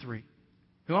the age of 3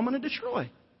 who I'm going to destroy.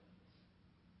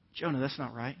 Jonah, that's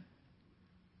not right.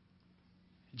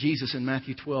 Jesus in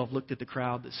Matthew 12 looked at the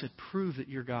crowd that said, prove that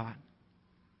you're God.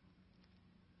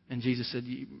 And Jesus said,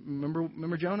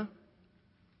 remember Jonah?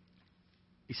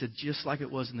 He said, just like it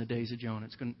was in the days of Jonah,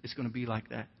 it's going to be like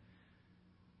that.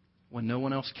 When no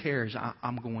one else cares,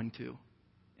 I'm going to.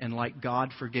 And like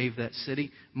God forgave that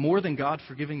city, more than God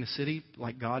forgiving the city,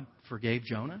 like God forgave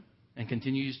Jonah and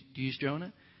continues to use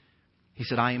Jonah, He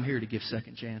said, I am here to give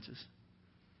second chances.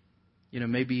 You know,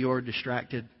 maybe you're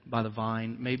distracted by the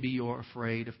vine. Maybe you're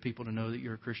afraid of people to know that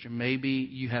you're a Christian. Maybe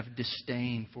you have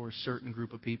disdain for a certain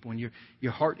group of people and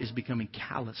your heart is becoming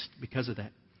calloused because of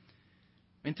that.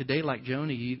 And today, like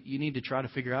Jonah, you need to try to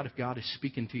figure out if God is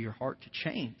speaking to your heart to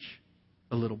change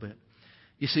a little bit.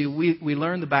 You see, we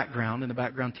learn the background, and the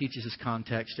background teaches us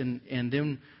context, and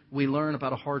then we learn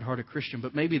about a hard-hearted Christian.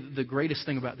 But maybe the greatest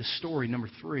thing about this story, number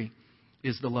 3,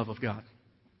 is the love of God.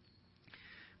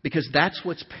 Because that's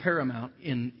what's paramount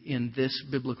in this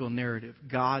biblical narrative,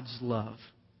 God's love.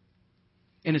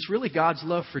 And it's really God's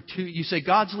love for two. You say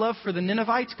God's love for the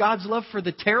Ninevites, God's love for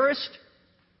the terrorist?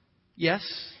 Yes.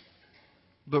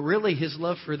 But really, His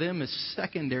love for them is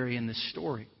secondary in this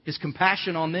story. His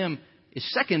compassion on them is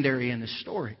secondary in this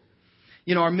story.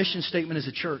 You know, our mission statement as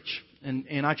a church,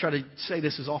 and I try to say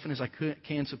this as often as I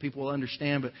can so people will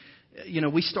understand, but, you know,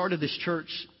 we started this church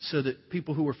so that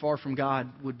people who were far from God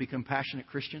would become passionate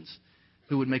Christians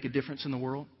who would make a difference in the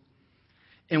world.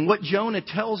 And what Jonah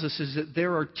tells us is that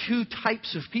there are 2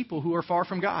 types of people who are far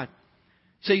from God.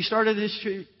 So you started this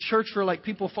church for like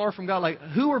people far from God. Like,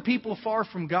 who are people far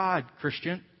from God,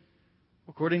 Christian?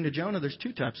 According to Jonah, there's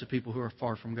 2 types of people who are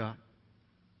far from God.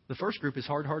 The first group is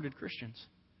hard-hearted Christians.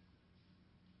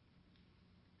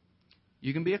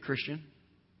 You can be a Christian,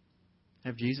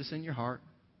 have Jesus in your heart,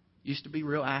 used to be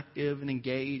real active and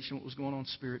engaged in what was going on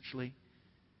spiritually.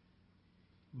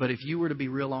 But if you were to be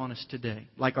real honest today,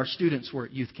 like our students were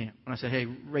at youth camp, and I said, hey,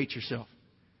 rate yourself.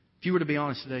 If you were to be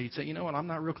honest today, you'd say, you know what, I'm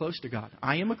not real close to God.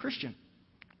 I am a Christian,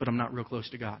 but I'm not real close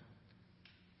to God.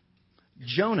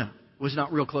 Jonah was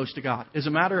not real close to God. As a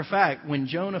matter of fact, when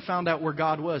Jonah found out where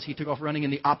God was, he took off running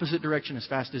in the opposite direction as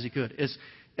fast as he could.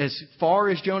 As far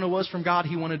as Jonah was from God,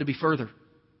 he wanted to be further.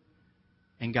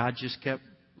 And God just kept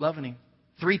loving him.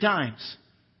 3 times.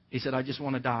 He said, I just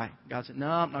want to die. God said, no,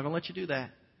 I'm not going to let you do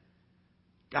that.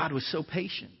 God was so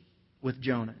patient with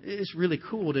Jonah. It's really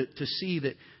cool to see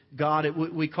that God,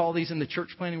 we call these in the church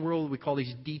planting world, we call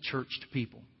these de-churched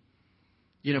people.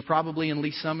 You know, probably in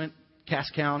Lee Summit, Cass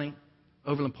County,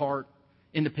 Overland Park,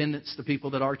 Independence, the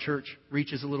people that our church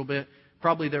reaches a little bit,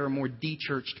 probably there are more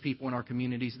de-churched people in our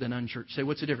communities than unchurched. Say,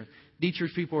 what's the difference?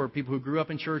 De-churched people are people who grew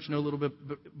up in church, know a little bit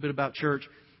about church,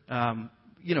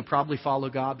 probably follow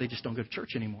God. They just don't go to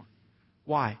church anymore.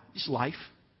 Why? Just life.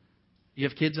 You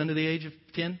have kids under the age of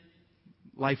 10?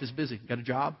 Life is busy. Got a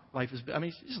job? Life is,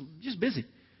 it's just busy.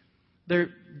 They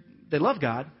love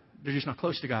God. They're just not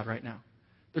close to God right now.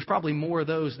 There's probably more of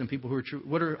those than people who are true.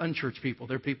 What are unchurched people?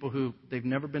 They're people who they've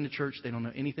never been to church. They don't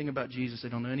know anything about Jesus. They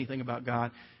don't know anything about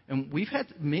God. And we've had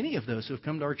many of those who have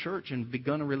come to our church and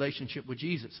begun a relationship with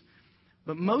Jesus.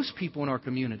 But most people in our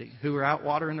community who are out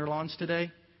watering their lawns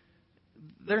today,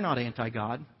 they're not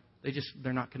anti-God.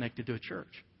 They're not connected to a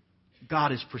church.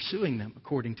 God is pursuing them,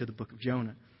 according to the book of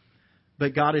Jonah.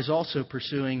 But God is also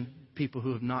pursuing people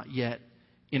who have not yet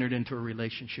entered into a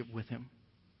relationship with Him.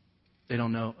 They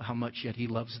don't know how much yet He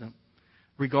loves them.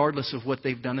 Regardless of what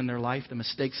they've done in their life, the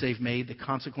mistakes they've made, the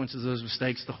consequences of those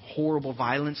mistakes, the horrible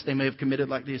violence they may have committed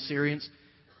like the Assyrians,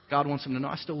 God wants them to know,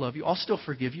 I still love you. I'll still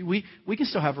forgive you. We can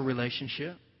still have a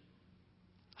relationship.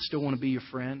 I still want to be your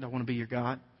friend. I want to be your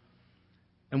God.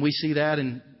 And we see that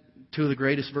in two of the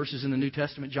greatest verses in the New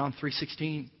Testament, John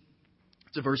 3:16.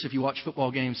 It's a verse if you watch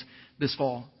football games this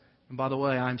fall. And by the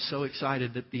way, I'm so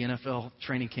excited that the NFL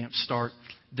training camps start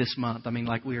this month.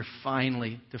 We are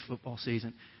finally to football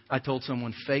season. I told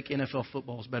someone fake NFL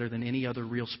football is better than any other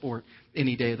real sport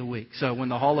any day of the week. So when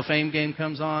the Hall of Fame game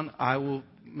comes on, I will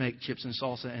make chips and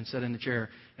salsa and sit in the chair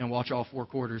and watch all 4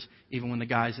 quarters, even when the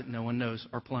guys that no one knows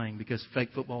are playing, because fake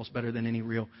football is better than any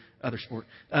real other sport.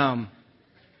 I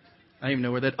don't even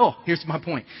know where that... Oh, here's my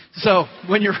point. So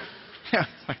when you're...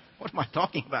 what am I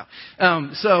talking about?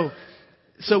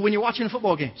 So when you're watching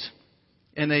football games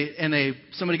and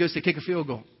somebody goes to kick a field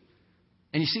goal,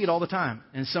 and you see it all the time,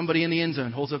 and somebody in the end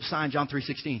zone holds up a sign, John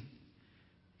 3:16. You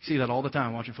see that all the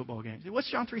time watching football games.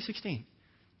 What's John 3:16?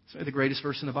 It's maybe the greatest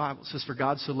verse in the Bible. It says, "For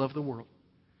God so loved the world."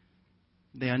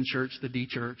 The unchurched, the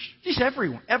de-churched, just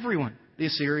everyone. The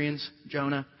Assyrians,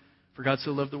 Jonah. "For God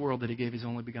so loved the world that He gave His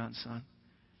only begotten Son,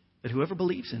 that whoever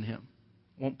believes in Him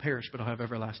won't perish but will have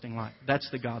everlasting life." That's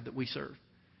the God that we serve.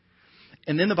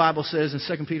 And then the Bible says in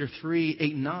 2 Peter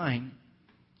 3:8-9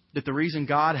 that the reason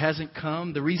God hasn't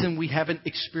come, the reason we haven't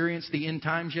experienced the end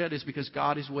times yet, is because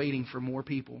God is waiting for more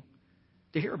people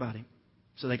to hear about Him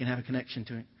so they can have a connection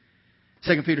to Him.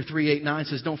 2 Peter 3:8-9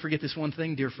 says, "Don't forget this one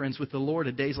thing, dear friends. With the Lord,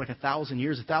 a day is like 1,000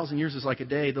 years. 1,000 years is like a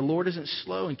day. The Lord isn't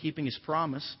slow in keeping His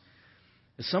promise,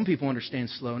 as some people understand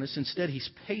slowness. Instead, He's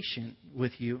patient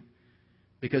with you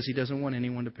because He doesn't want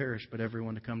anyone to perish, but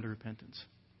everyone to come to repentance."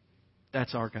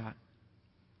 That's our God.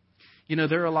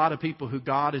 There are a lot of people who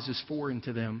God is as foreign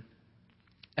to them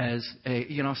as I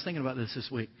was thinking about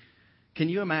this week. Can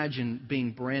you imagine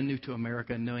being brand new to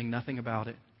America and knowing nothing about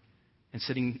it and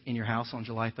sitting in your house on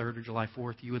July 3rd or July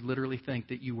 4th? You would literally think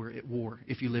that you were at war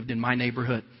if you lived in my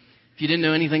neighborhood. If you didn't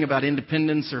know anything about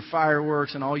independence or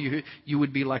fireworks and all, you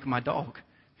would be like my dog,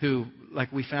 who,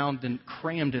 we found and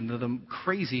crammed into the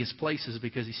craziest places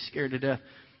because he's scared to death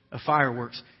of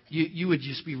fireworks. You would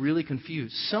just be really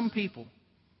confused. Some people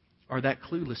are that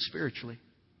clueless spiritually.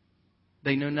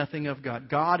 They know nothing of God.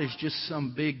 God is just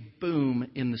some big boom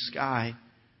in the sky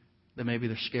that maybe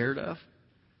they're scared of.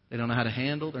 They don't know how to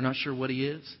handle. They're not sure what He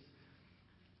is.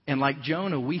 And like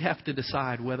Jonah, we have to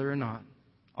decide whether or not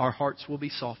our hearts will be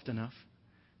soft enough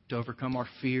to overcome our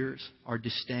fears, our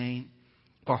disdain.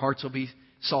 If our hearts will be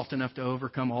soft enough to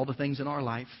overcome all the things in our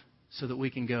life so that we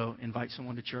can go invite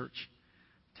someone to church,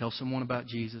 tell someone about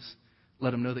Jesus,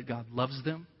 let them know that God loves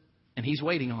them, and He's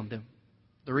waiting on them.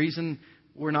 The reason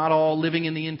we're not all living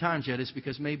in the end times yet is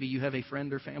because maybe you have a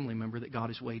friend or family member that God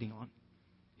is waiting on.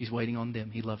 He's waiting on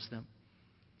them. He loves them.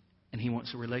 And He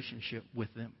wants a relationship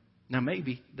with them. Now,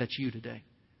 maybe that's you today.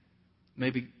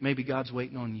 Maybe God's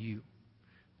waiting on you.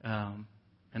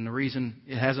 And the reason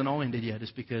it hasn't all ended yet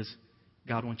is because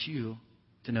God wants you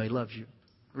to know He loves you.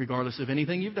 Regardless of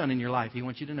anything you've done in your life, He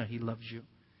wants you to know He loves you.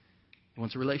 He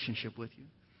wants a relationship with you.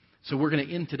 So we're going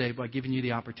to end today by giving you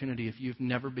the opportunity, if you've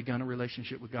never begun a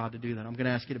relationship with God, to do that. I'm going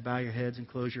to ask you to bow your heads and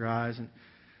close your eyes, and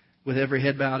with every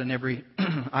head bowed and every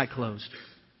eye closed.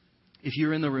 If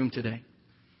you're in the room today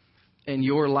and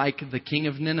you're like the king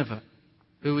of Nineveh,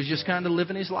 who was just kind of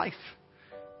living his life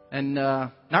and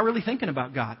not really thinking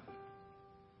about God,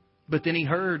 but then he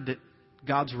heard that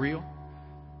God's real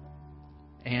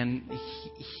and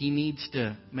he needs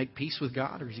to make peace with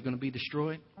God, or is he going to be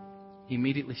destroyed? He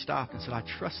immediately stopped and said, "I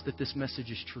trust that this message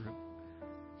is true."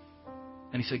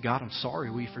 And he said, "God, I'm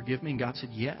sorry. Will you forgive me?" And God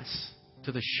said, "Yes."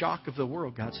 To the shock of the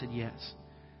world, God said, "Yes."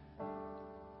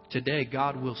 Today,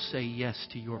 God will say yes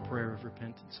to your prayer of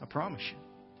repentance. I promise you.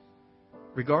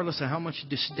 regardless of how much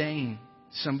disdain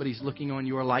somebody's looking on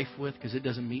your life with because it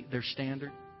doesn't meet their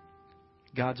standard,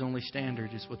 God's only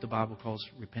standard is what the Bible calls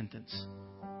repentance.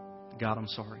 God, I'm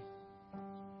sorry.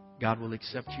 God will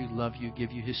accept you, love you,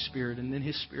 give you His Spirit, and then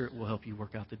His Spirit will help you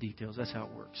work out the details. That's how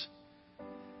it works.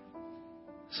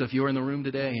 So if you're in the room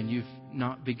today and you've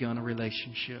not begun a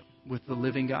relationship with the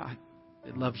living God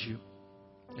that loves you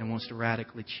and wants to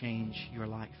radically change your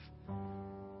life,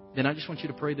 then I just want you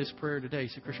to pray this prayer today.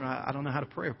 Say, Christian, I don't know how to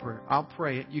pray a prayer. I'll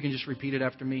pray it. You can just repeat it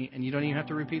after me, and you don't even have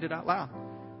to repeat it out loud.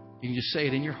 You can just say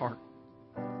it in your heart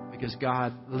because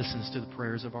God listens to the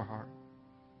prayers of our heart.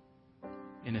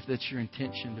 And if that's your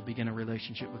intention to begin a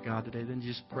relationship with God today, then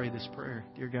just pray this prayer.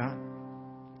 Dear God,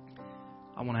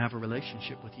 I want to have a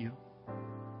relationship with you.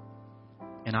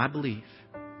 And I believe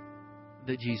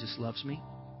that Jesus loves me,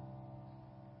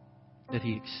 that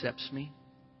He accepts me,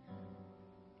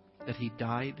 that He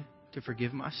died to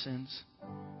forgive my sins,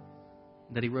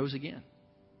 that He rose again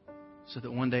so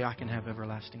that one day I can have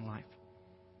everlasting life.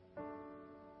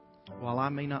 While I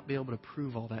may not be able to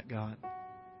prove all that, God,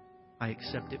 I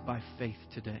accept it by faith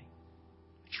today.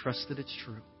 I trust that it's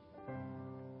true.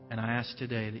 And I ask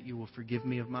today that you will forgive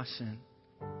me of my sin.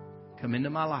 Come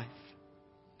into my life.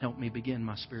 Help me begin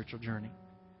my spiritual journey.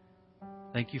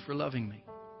 Thank you for loving me,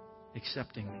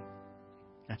 accepting me.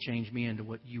 Now change me into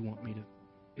what you want me to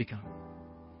become.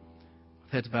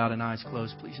 With heads bowed and eyes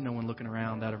closed, please no one looking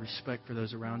around out of respect for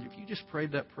those around you. If you just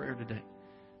prayed that prayer today,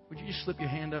 would you just slip your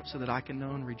hand up so that I can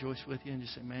know and rejoice with you and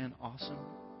just say, man, awesome.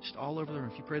 Just all over the room.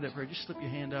 If you prayed that prayer, just slip your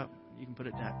hand up. You can put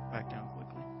it back down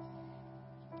quickly.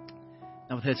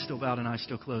 Now with heads still bowed and eyes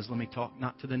still closed, let me talk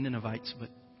not to the Ninevites, but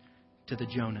to the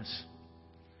Jonahs,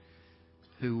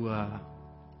 who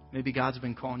maybe God's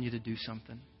been calling you to do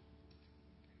something.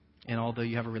 And although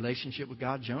you have a relationship with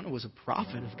God, Jonah was a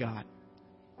prophet of God.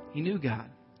 He knew God.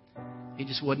 He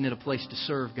just wasn't in a place to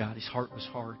serve God. His heart was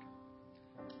hard.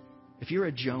 If you're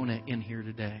a Jonah in here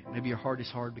today, maybe your heart is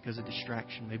hard because of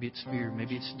distraction. Maybe it's fear.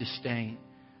 Maybe it's disdain.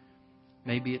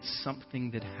 Maybe it's something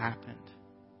that happened.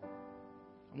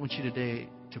 I want you today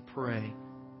to pray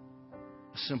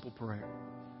a simple prayer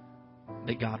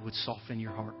that God would soften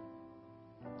your heart.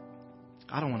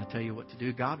 I don't want to tell you what to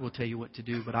do. God will tell you what to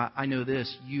do. But I know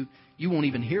this. You won't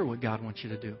even hear what God wants you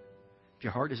to do if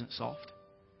your heart isn't soft.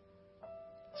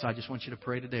 So I just want you to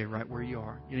pray today right where you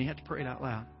are. You don't have to pray it out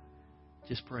loud.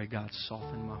 Just pray, God,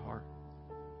 soften my heart.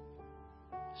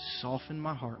 Soften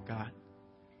my heart, God,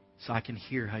 so I can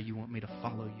hear how you want me to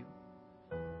follow you.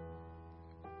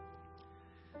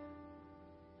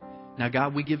 Now,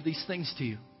 God, we give these things to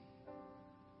you.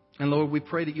 And Lord, we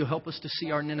pray that you'll help us to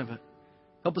see our Nineveh.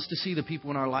 Help us to see the people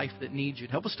in our life that need you.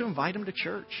 Help us to invite them to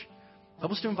church.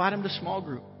 Help us to invite them to small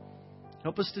group.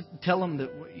 Help us to tell them that,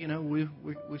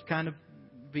 we've kind of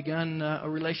begun a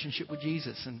relationship with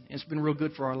Jesus, and it's been real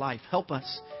good for our life. Help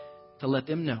us to let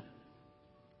them know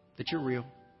that you're real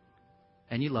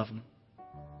and you love them.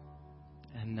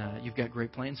 And you've got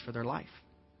great plans for their life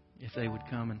if they would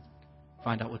come and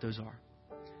find out what those are.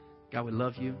 God, we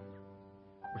love you.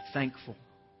 We're thankful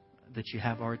that you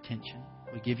have our attention.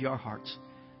 We give you our hearts.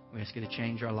 We ask you to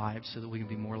change our lives so that we can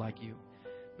be more like you.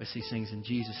 We see things in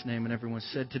Jesus' name. And everyone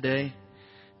said today,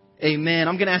 amen.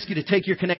 I'm going to ask you to take your connection.